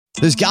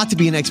There's got to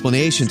be an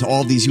explanation to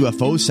all of these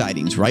UFO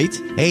sightings, right?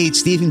 Hey,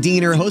 it's Stephen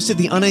Diener, host of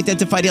the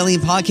Unidentified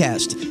Alien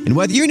Podcast. And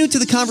whether you're new to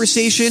the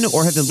conversation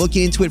or have been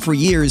looking into it for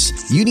years,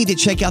 you need to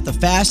check out the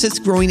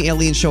fastest growing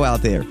alien show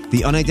out there,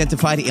 the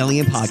Unidentified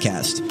Alien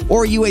Podcast,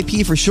 or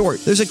UAP for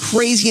short. There's a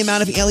crazy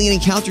amount of alien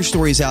encounter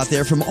stories out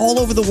there from all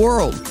over the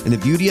world. And the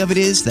beauty of it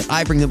is that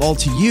I bring them all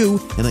to you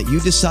and let you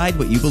decide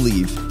what you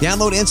believe.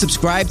 Download and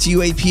subscribe to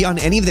UAP on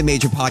any of the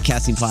major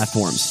podcasting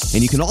platforms.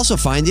 And you can also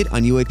find it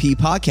on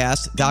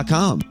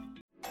UAPpodcast.com.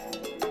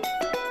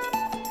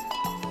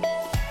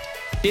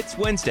 It's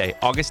Wednesday,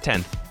 August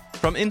 10th.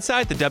 From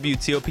inside the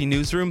WTOP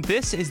newsroom,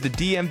 this is the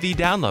DMV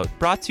Download,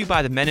 brought to you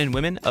by the men and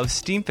women of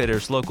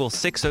Steamfitters Local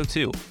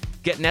 602.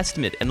 Get an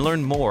estimate and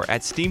learn more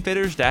at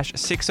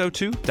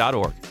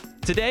steamfitters-602.org.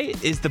 Today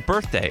is the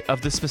birthday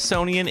of the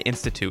Smithsonian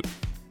Institute.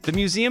 The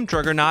museum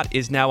juggernaut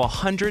is now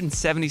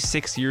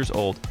 176 years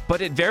old,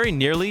 but it very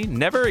nearly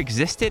never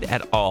existed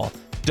at all.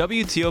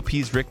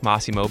 WTOP's Rick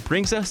Massimo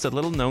brings us a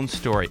little-known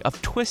story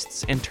of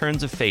twists and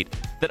turns of fate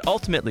that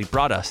ultimately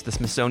brought us the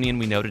Smithsonian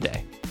we know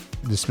today.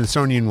 The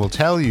Smithsonian will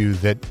tell you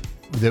that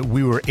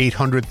we were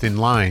 800th in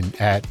line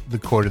at the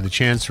Court of the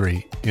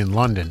Chancery in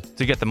London.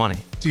 To get the money.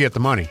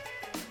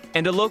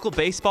 And a local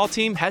baseball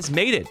team has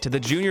made it to the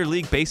Junior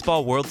League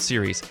Baseball World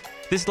Series.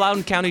 This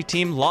Loudoun County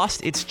team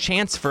lost its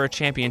chance for a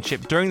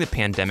championship during the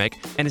pandemic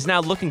and is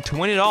now looking to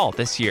win it all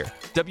this year.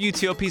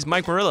 WTOP's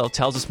Mike Murillo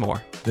tells us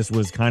more. This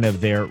was kind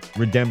of their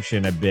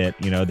redemption a bit,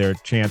 their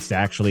chance to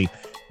actually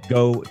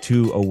go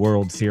to a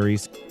World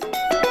Series.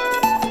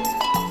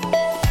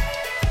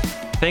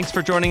 Thanks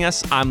for joining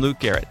us. I'm Luke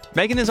Garrett.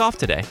 Megan is off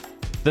today.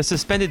 The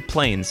suspended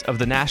planes of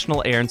the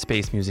National Air and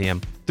Space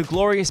Museum, the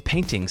glorious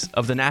paintings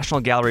of the National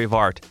Gallery of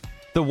Art,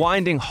 the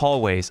winding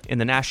hallways in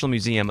the National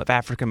Museum of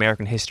African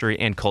American History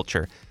and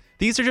Culture.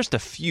 These are just a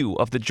few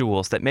of the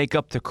jewels that make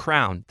up the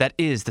crown that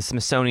is the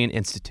Smithsonian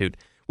Institute,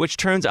 which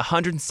turns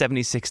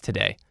 176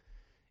 today.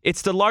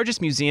 It's the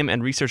largest museum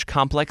and research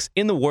complex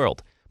in the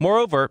world.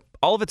 Moreover,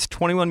 all of its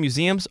 21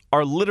 museums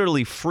are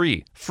literally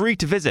free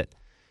to visit.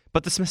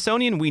 But the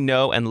Smithsonian we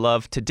know and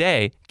love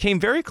today came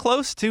very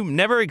close to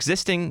never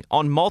existing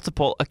on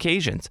multiple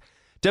occasions.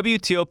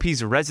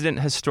 WTOP's resident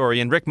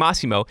historian, Rick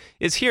Massimo,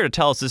 is here to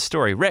tell us his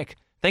story. Rick,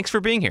 thanks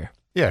for being here.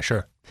 Yeah,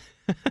 sure.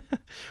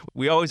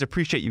 We always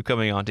appreciate you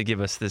coming on to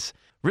give us this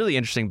really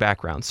interesting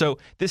background. So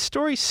this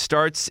story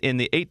starts in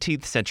the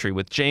 18th century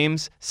with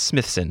James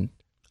Smithson,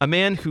 a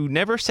man who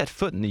never set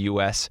foot in the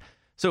U.S.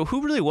 So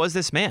who really was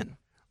this man?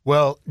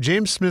 Well,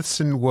 James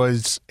Smithson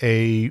was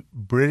a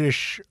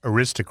British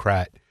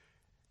aristocrat.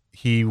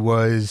 He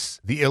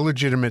was the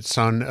illegitimate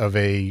son of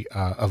a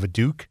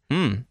duke,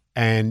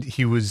 and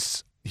he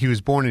was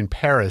born in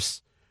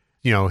Paris.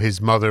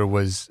 His mother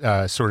was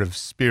sort of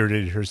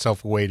spirited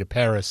herself away to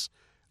Paris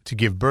to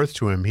give birth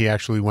to him. He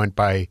actually went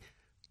by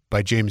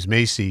James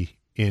Macy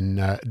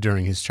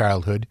during his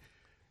childhood,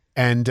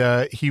 and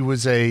he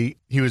was a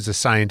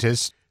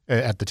scientist.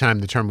 At the time,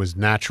 the term was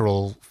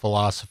natural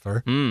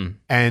philosopher,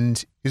 and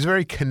he was a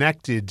very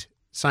connected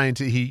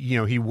scientist.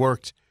 He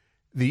worked.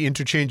 The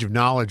interchange of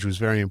knowledge was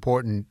very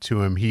important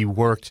to him. He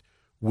worked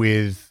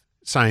with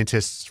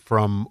scientists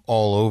from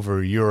all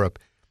over Europe,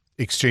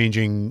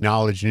 exchanging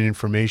knowledge and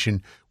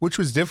information, which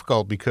was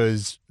difficult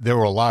because there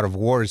were a lot of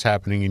wars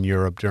happening in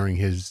Europe during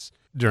his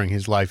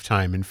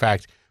lifetime. In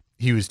fact,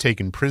 he was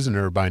taken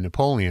prisoner by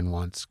Napoleon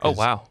once. Oh,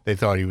 wow. They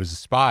thought he was a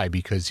spy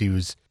because he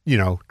was,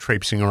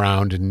 traipsing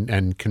around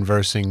and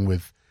conversing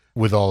with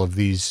all of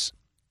these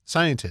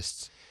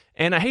scientists.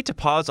 And I hate to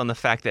pause on the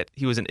fact that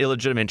he was an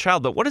illegitimate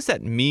child, but what does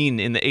that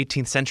mean in the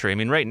 18th century? I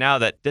mean, right now,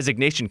 that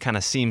designation kind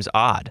of seems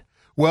odd.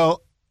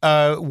 Well,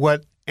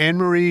 what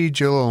Anne-Marie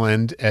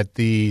Gilliland at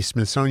the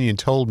Smithsonian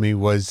told me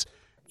was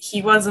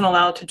he wasn't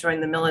allowed to join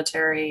the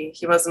military.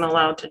 He wasn't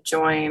allowed to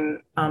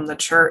join the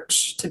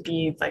church, to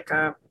be like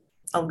a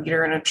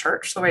leader in a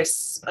church, the way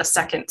a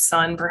second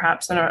son,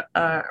 perhaps, in an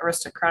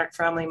aristocratic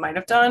family might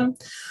have done.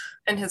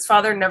 And his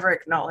father never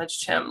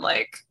acknowledged him,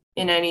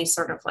 in any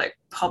sort of,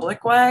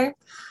 public way.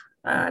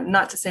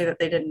 Not to say that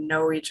they didn't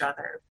know each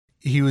other.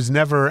 He was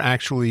never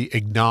actually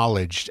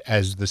acknowledged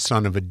as the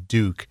son of a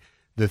duke.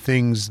 The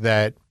things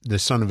that the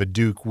son of a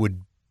duke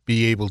would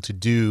be able to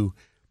do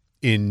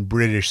in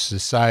British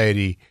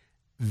society,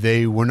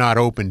 they were not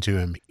open to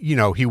him.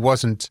 He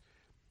wasn't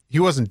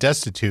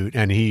destitute,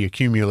 and he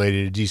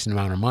accumulated a decent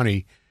amount of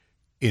money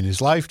in his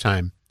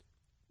lifetime,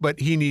 but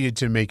he needed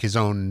to make his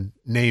own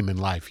name in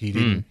life. He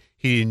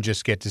didn't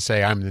just get to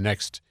say, I'm the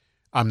next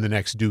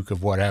duke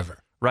of whatever.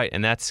 Right,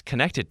 and that's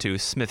connected to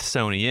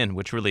Smithsonian,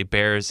 which really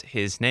bears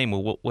his name,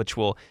 which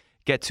we'll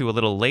get to a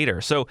little later.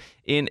 So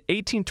in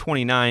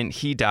 1829,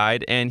 he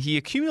died, and he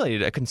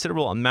accumulated a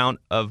considerable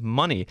amount of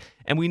money.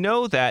 And we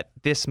know that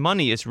this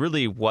money is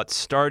really what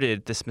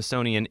started the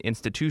Smithsonian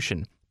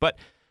Institution. But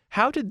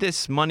how did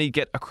this money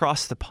get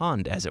across the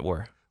pond, as it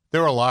were?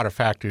 There were a lot of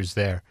factors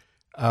there.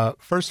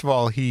 First of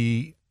all,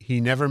 he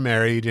never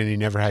married and he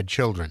never had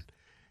children.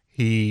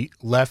 He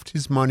left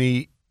his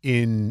money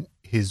in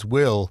his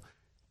will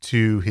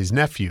to his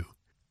nephew,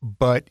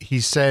 but he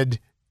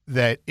said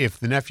that if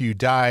the nephew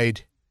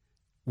died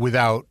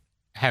without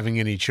having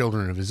any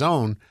children of his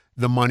own,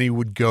 the money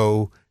would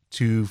go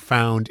to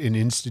found an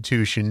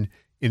institution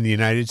in the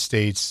United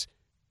States,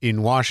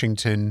 in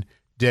Washington,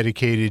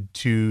 dedicated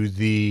to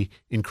the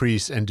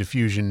increase and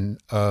diffusion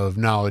of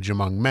knowledge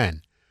among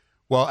men.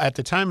 Well, at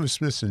the time of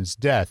Smithson's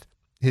death,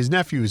 his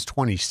nephew is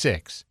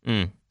 26.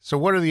 So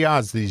what are the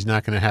odds that he's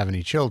not going to have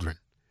any children?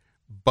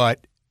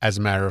 But as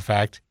a matter of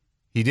fact,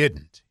 he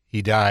didn't.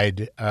 He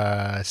died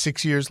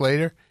 6 years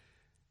later,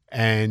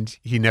 and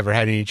he never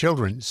had any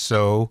children.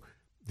 So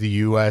the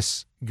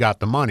U.S. got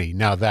the money.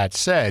 Now, that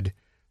said,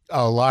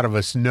 a lot of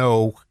us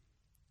know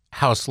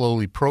how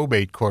slowly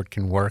probate court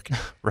can work.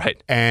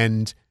 Right.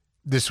 And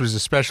this was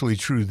especially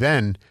true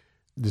then.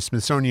 The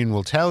Smithsonian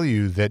will tell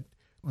you that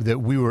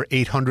we were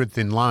 800th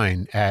in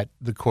line at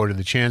the Court of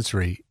the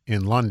Chancery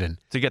in London.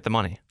 To get the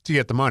money. To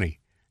get the money.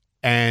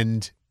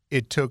 And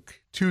it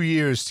took 2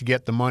 years to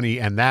get the money,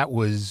 and that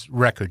was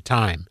record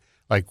time.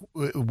 Like,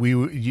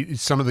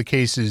 some of the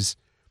cases,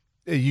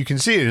 you can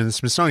see it in the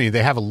Smithsonian.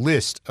 They have a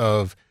list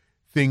of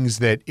things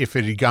that if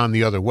it had gone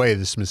the other way,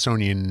 the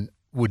Smithsonian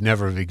would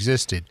never have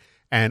existed.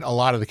 And a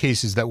lot of the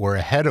cases that were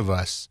ahead of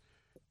us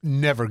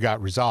never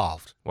got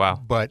resolved.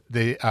 Wow. But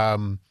they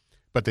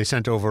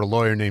sent over a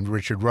lawyer named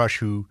Richard Rush,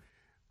 who,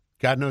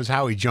 God knows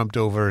how he jumped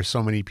over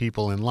so many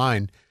people in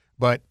line,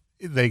 but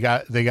they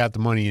got the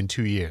money in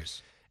 2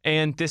 years.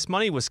 And this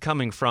money was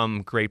coming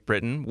from Great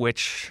Britain,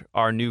 which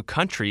our new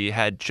country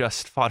had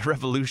just fought a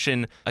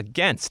revolution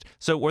against.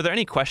 So were there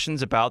any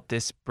questions about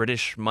this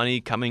British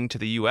money coming to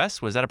the U.S.?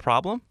 Was that a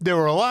problem? There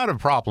were a lot of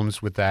problems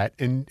with that.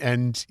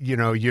 And you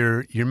know,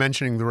 you're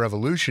mentioning the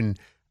revolution.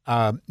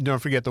 Don't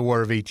forget the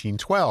War of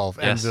 1812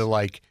 and Yes.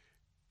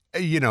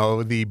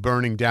 the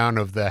burning down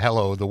of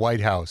the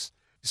White House.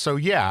 So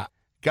yeah,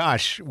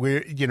 gosh,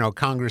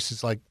 Congress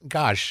is like,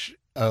 gosh,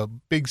 a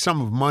big sum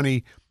of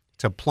money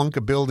to plunk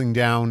a building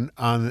down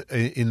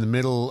in the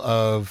middle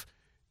of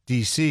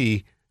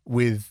D.C.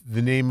 with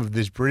the name of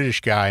this British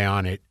guy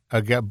on it,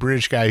 a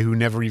British guy who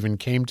never even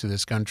came to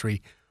this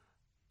country.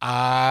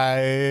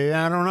 I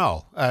don't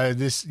know.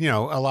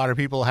 A lot of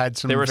people had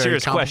some. There were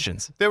serious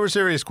questions. There were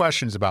serious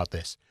questions about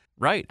this.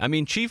 Right. I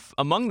mean, chief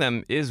among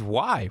them is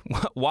why?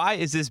 Why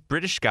is this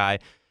British guy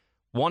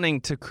wanting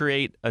to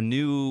create a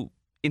new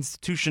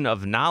institution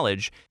of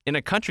knowledge in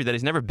a country that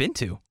he's never been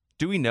to?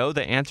 Do we know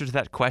the answer to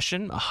that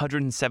question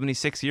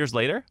 176 years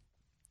later?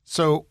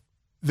 So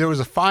there was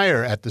a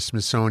fire at the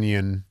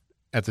Smithsonian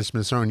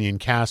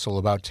Castle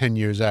about 10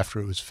 years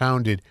after it was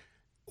founded.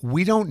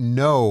 We don't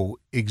know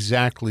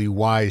exactly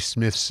why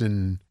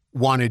Smithson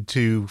wanted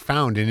to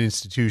found an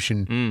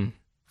institution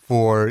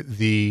for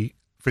the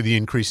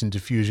increase in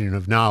diffusion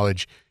of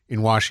knowledge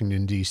in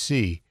Washington,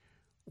 D.C.,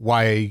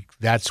 why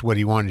that's what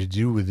he wanted to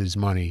do with his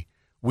money.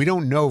 We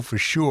don't know for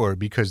sure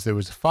because there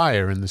was a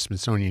fire in the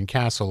Smithsonian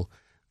Castle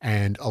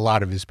and a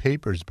lot of his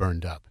papers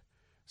burned up.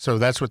 So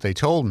that's what they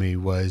told me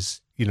was,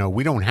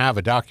 we don't have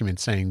a document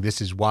saying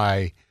this is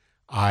why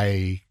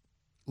I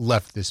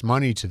left this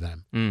money to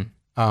them.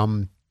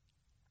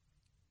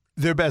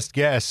 Their best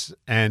guess,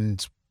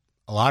 and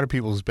a lot of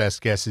people's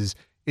best guesses,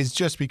 is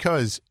just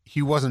because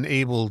he wasn't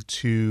able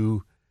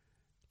to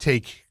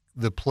take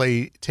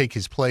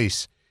his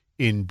place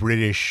in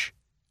British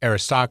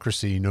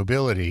aristocracy,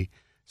 nobility.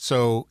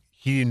 So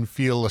he didn't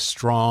feel a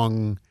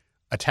strong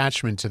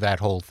attachment to that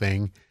whole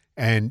thing,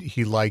 and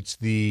he liked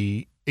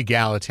the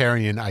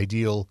egalitarian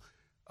ideal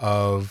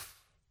of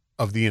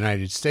the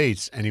United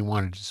States, and he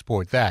wanted to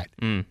support that.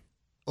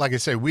 Like I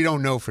said, we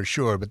don't know for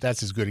sure, but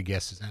that's as good a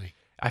guess as any.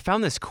 I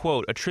found this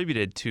quote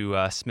attributed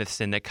to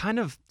Smithson that kind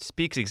of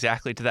speaks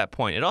exactly to that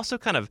point. It also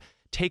kind of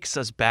takes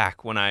us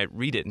back when I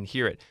read it and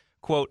hear it.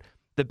 Quote,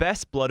 "The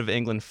best blood of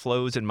England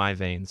flows in my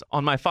veins.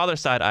 On my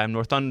father's side, I am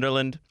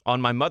Northumberland.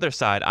 On my mother's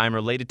side, I am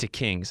related to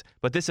kings.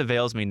 But this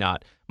avails me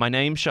not. My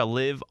name shall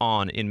live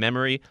on in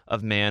memory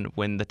of man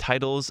when the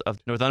titles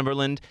of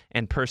Northumberland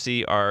and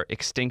Percy are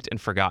extinct and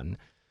forgotten."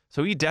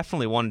 So he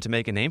definitely wanted to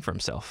make a name for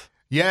himself.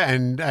 Yeah,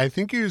 and I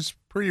think he was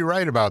pretty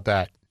right about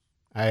that.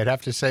 I'd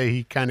have to say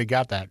he kind of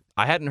got that.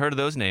 I hadn't heard of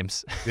those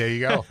names. There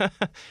you go.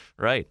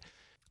 Right.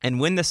 And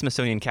when the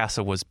Smithsonian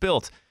Castle was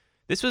built,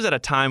 this was at a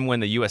time when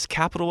the U.S.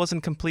 Capitol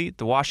wasn't complete,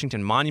 the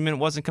Washington Monument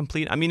wasn't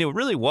complete. I mean, it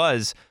really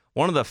was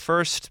one of the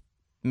first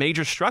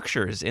major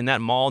structures in that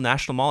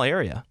National Mall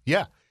area.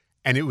 Yeah.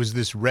 And it was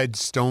this red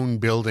stone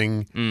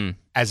building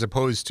as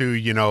opposed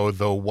to,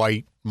 the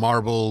white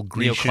marble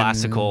Grecian.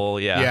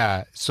 Neoclassical, yeah.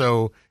 Yeah.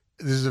 So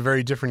this is a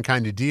very different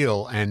kind of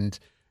deal. And,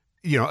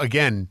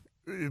 again,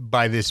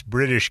 by this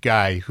British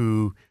guy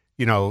who,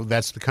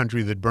 that's the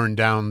country that burned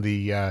down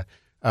the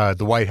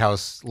White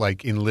House,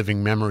 like in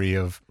living memory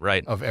of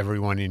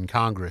everyone in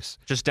Congress.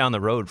 Just down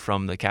the road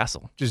from the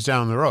castle. Just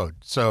down the road.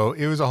 So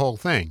it was a whole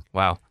thing.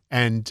 Wow.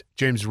 And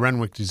James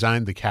Renwick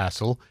designed the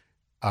castle.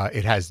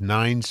 It has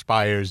 9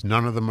 spires.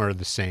 None of them are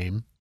the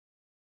same.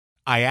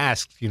 I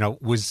asked,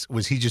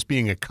 was he just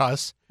being a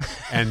cuss?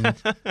 And,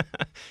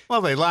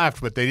 well, they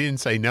laughed, but they didn't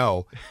say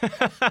no.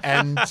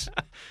 And,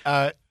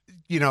 and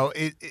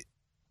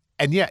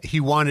yeah, he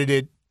wanted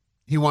it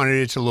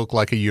to look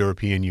like a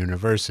European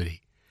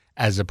university.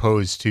 as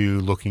opposed to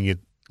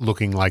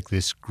looking like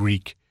this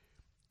Greek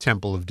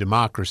temple of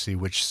democracy,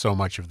 which so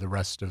much of the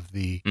rest of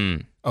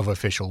of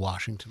official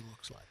Washington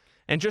looks like.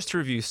 And just to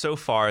review, so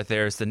far,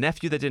 there's the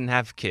nephew that didn't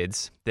have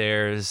kids.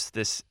 There's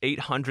this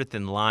 800th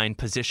in line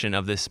position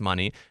of this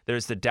money.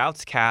 There's the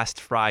doubts cast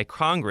Fry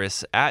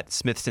Congress at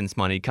Smithson's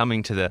money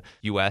coming to the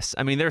U.S.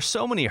 I mean, there's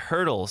so many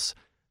hurdles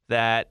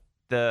that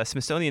the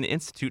Smithsonian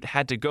Institute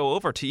had to go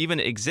over to even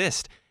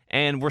exist.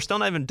 And we're still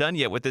not even done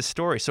yet with this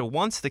story. So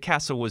once the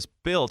castle was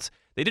built,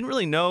 they didn't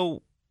really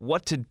know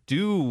what to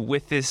do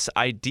with this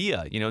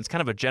idea. You know, it's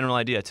kind of a general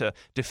idea to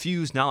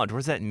diffuse knowledge. What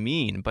does that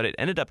mean? But it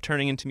ended up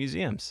turning into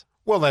museums.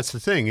 Well, that's the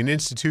thing. An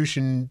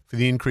institution for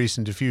the increase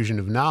in diffusion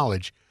of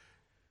knowledge,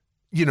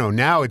 you know,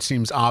 now it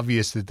seems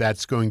obvious that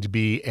that's going to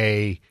be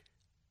a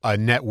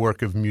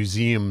network of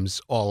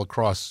museums all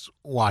across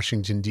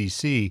Washington,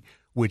 D.C.,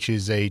 which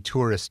is a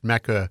tourist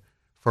mecca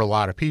for a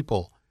lot of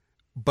people.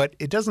 But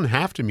it doesn't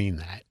have to mean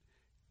that.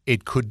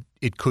 It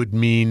could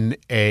mean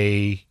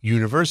a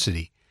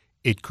university.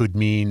 It could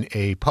mean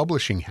a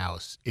publishing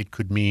house. It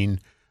could mean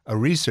a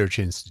research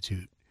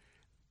institute.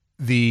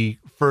 The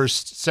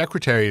first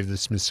secretary of the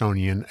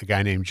Smithsonian, a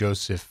guy named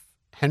Joseph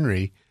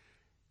Henry,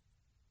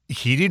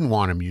 he didn't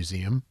want a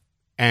museum.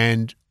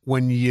 And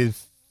when you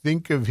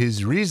think of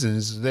his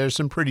reasons, there's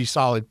some pretty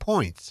solid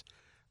points.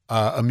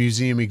 A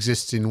museum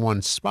exists in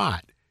one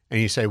spot.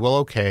 And you say, well,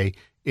 okay,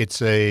 it's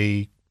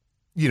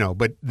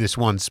but this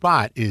one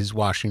spot is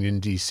Washington,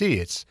 D.C.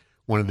 It's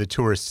one of the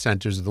tourist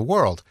centers of the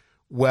world.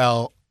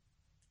 Well,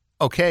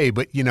 okay,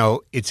 but,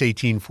 it's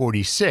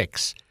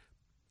 1846.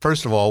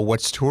 First of all,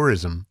 what's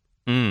tourism?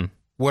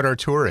 What are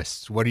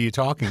tourists? What are you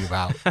talking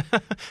about?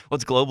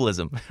 What's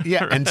globalism?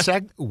 Yeah, and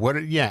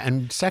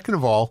second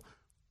of all,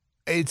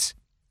 it's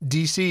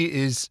DC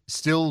is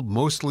still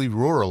mostly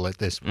rural at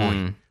this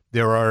point.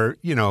 There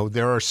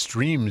are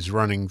streams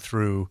running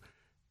through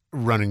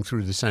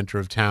the center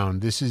of town.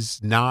 This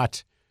is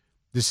not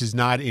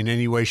in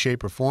any way,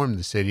 shape, or form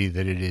the city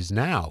that it is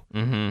now.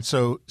 Mm-hmm.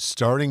 So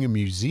starting a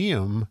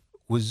museum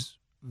was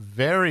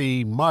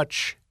very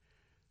much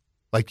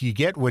like you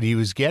get what he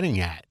was getting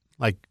at.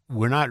 Like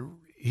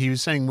he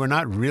was saying we're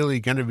not really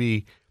going to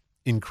be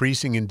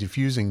increasing and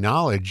diffusing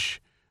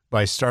knowledge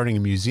by starting a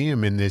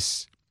museum in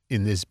this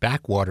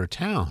backwater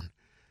town.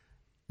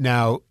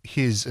 Now,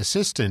 his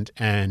assistant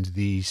and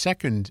the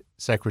second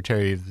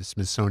secretary of the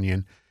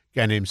Smithsonian, a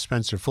guy named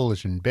Spencer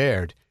Fullerton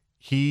Baird,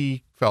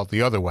 he felt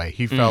the other way.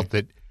 He felt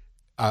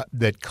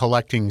that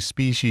collecting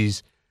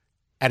species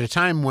at a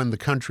time when the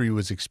country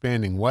was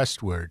expanding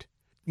westward,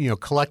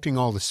 collecting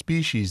all the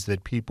species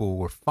that people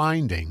were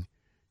finding,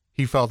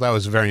 he felt that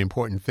was a very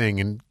important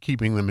thing, and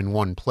keeping them in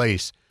one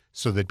place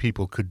so that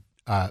people could,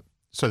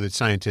 so that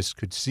scientists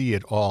could see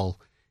it all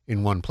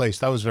in one place.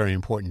 That was very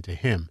important to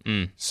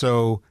him.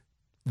 So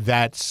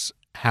that's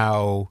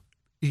how,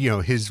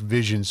 his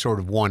vision sort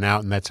of won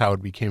out, and that's how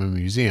it became a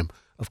museum.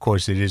 Of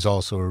course, it is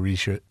also a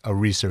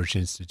research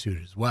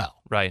institute as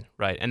well. Right.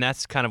 And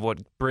that's kind of what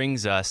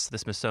brings us the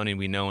Smithsonian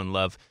we know and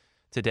love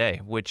today,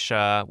 which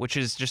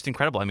is just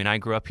incredible. I mean, I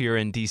grew up here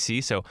in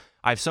D.C., so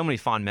I have so many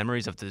fond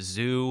memories of the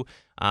zoo,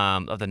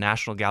 of the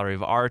National Gallery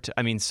of Art.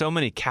 I mean, so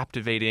many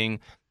captivating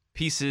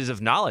pieces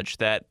of knowledge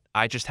that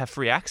I just have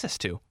free access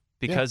to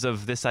because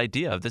of this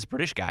idea of this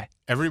British guy.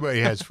 Everybody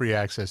has free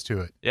access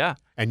to it. Yeah.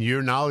 And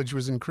your knowledge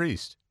was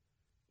increased.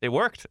 It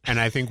worked. And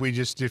I think we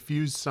just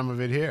diffused some of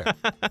it here.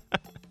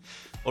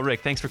 Well, Rick,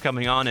 thanks for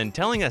coming on and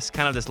telling us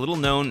kind of this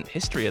little-known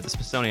history of the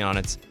Smithsonian on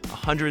its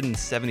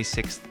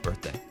 176th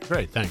birthday.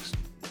 Great, thanks.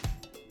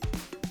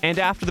 And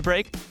after the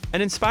break,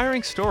 an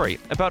inspiring story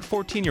about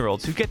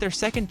 14-year-olds who get their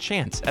second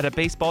chance at a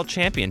baseball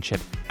championship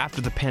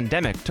after the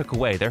pandemic took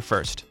away their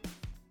first.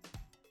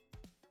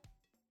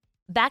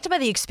 Backed by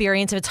the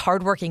experience of its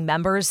hardworking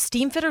members,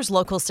 Steamfitters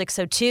Local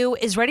 602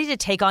 is ready to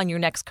take on your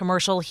next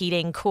commercial,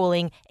 heating,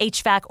 cooling,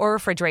 HVAC, or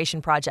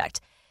refrigeration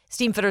project.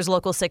 Steamfitters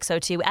Local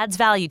 602 adds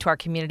value to our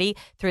community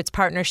through its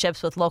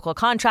partnerships with local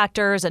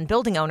contractors and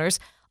building owners,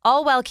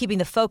 all while keeping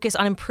the focus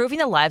on improving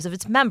the lives of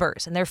its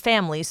members and their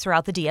families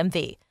throughout the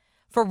DMV.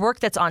 For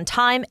work that's on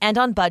time and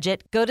on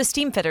budget, go to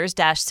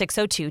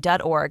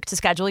steamfitters-602.org to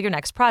schedule your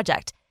next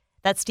project.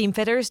 That's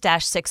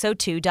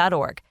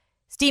steamfitters-602.org.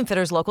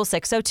 Steamfitters Local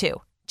 602,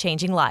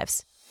 changing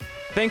lives.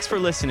 Thanks for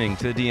listening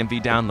to the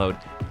DMV Download.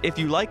 If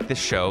you like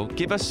this show,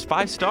 give us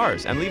 5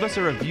 stars and leave us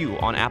a review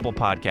on Apple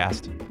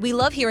Podcast. We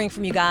love hearing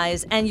from you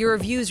guys, and your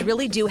reviews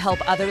really do help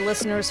other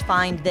listeners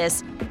find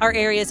this, our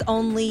area's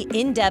only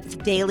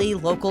in-depth daily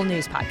local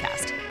news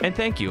podcast. And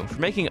thank you for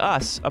making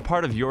us a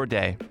part of your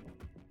day.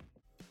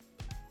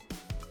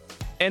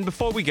 And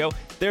before we go,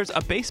 there's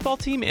a baseball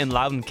team in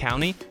Loudoun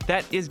County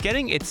that is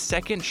getting its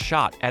second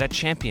shot at a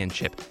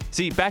championship.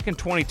 See, back in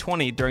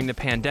 2020, during the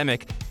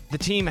pandemic, the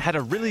team had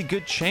a really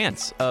good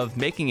chance of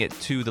making it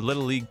to the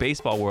Little League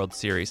Baseball World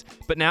Series.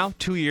 But now,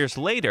 2 years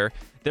later,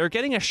 they're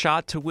getting a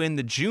shot to win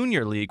the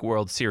Junior League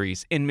World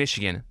Series in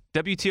Michigan.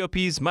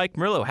 WTOP's Mike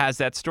Murillo has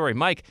that story.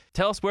 Mike,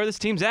 tell us where this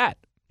team's at.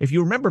 If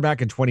you remember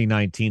back in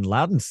 2019,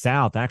 Loudoun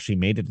South actually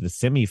made it to the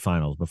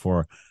semifinals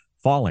before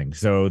falling.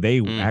 So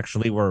they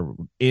actually were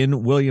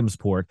in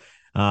Williamsport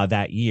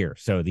that year.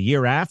 So the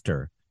year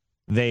after,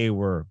 they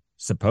were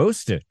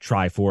supposed to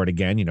try for it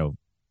again,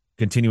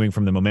 continuing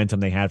from the momentum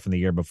they had from the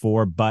year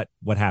before. But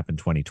what happened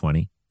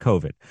 2020?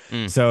 COVID.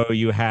 So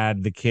you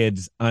had the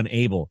kids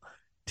unable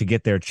to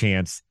get their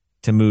chance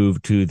to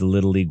move to the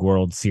Little League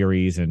World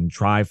Series and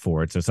try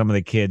for it. So some of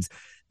the kids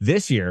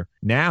this year,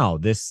 now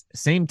this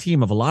same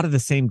team of a lot of the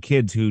same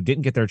kids who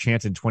didn't get their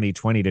chance in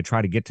 2020 to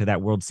try to get to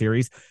that World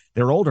Series,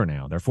 they're older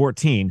now. They're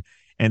 14.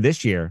 And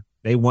this year,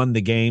 they won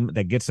the game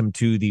that gets them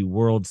to the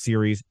World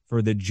Series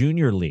for the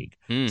Junior League.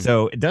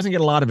 So it doesn't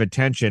get a lot of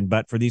attention,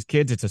 but for these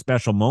kids, it's a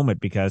special moment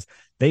because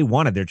they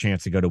wanted their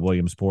chance to go to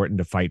Williamsport and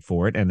to fight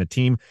for it. And the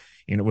team,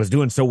 was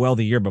doing so well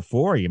the year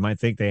before. You might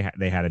think they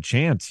had a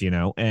chance,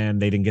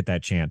 and they didn't get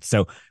that chance.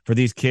 So for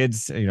these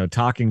kids,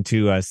 talking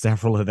to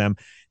several of them,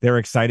 they're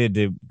excited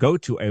to go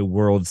to a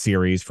World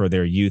Series for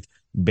their youth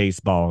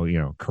baseball,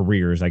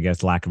 careers, I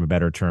guess, lack of a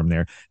better term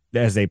there.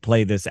 As they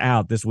play this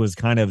out, this was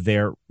kind of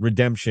their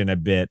redemption a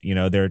bit,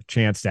 their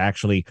chance to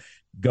actually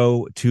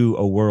go to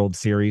a World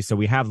Series. So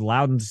we have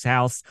Loudon's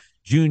House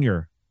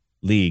Junior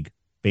League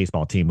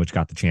baseball team, which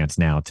got the chance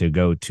now to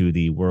go to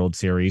the World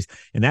Series.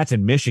 And that's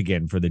in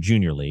Michigan for the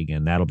Junior League.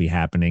 And that'll be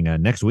happening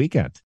next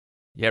weekend.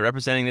 Yeah,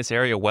 representing this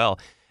area well.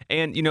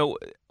 And,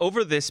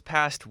 over this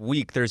past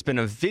week, there's been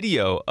a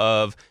video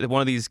of one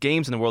of these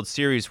games in the World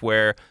Series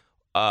where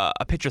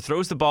a pitcher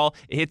throws the ball,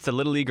 it hits the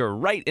little leaguer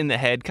right in the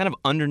head, kind of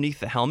underneath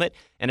the helmet,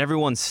 and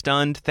everyone's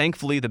stunned.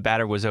 Thankfully, the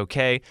batter was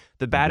okay.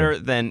 The batter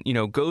then,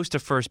 goes to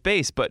first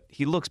base, but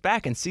he looks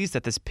back and sees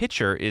that this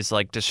pitcher is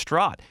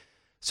distraught.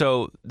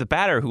 So the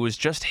batter who was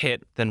just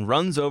hit then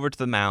runs over to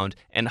the mound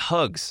and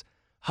hugs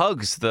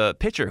the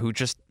pitcher who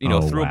just,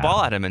 threw a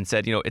ball at him and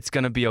said, it's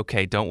going to be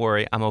okay. Don't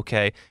worry. I'm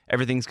okay.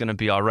 Everything's going to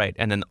be all right.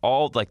 And then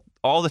all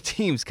the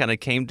teams kind of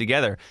came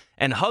together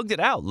and hugged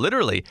it out,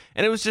 literally.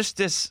 And it was just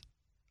this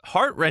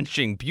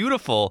heart-wrenching,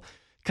 beautiful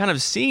kind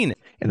of scene.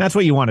 And that's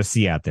what you want to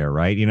see out there,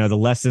 right? The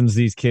lessons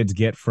these kids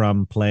get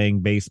from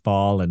playing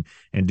baseball and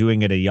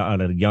doing it at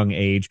a young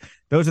age.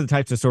 Those are the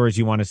types of stories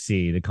you want to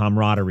see. The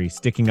camaraderie,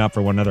 sticking up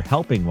for one another,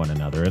 helping one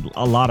another.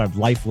 A lot of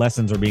life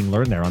lessons are being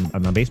learned there on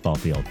the baseball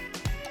field.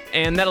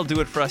 And that'll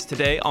do it for us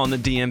today on the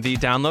DMV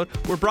Download.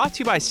 We're brought to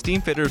you by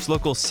Steamfitters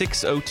Local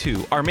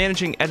 602. Our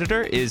managing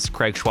editor is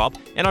Craig Schwab,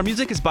 and our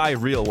music is by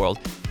Real World.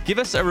 Give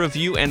us a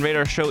review and rate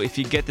our show if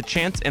you get the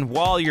chance, and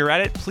while you're at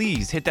it,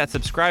 please hit that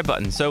subscribe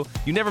button so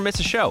you never miss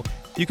a show.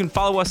 You can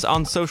follow us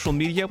on social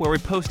media where we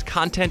post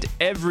content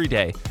every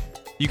day.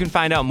 You can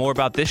find out more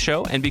about this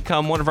show and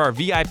become one of our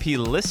VIP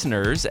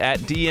listeners at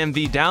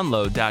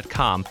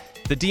dmvdownload.com.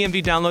 The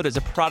DMV Download is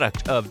a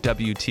product of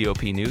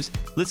WTOP News.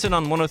 Listen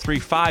on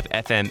 103.5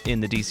 FM in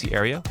the DC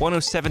area,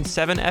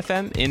 107.7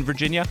 FM in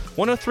Virginia,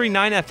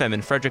 103.9 FM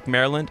in Frederick,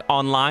 Maryland,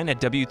 online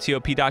at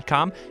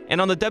WTOP.com,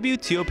 and on the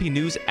WTOP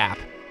News app.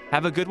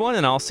 Have a good one,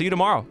 and I'll see you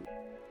tomorrow.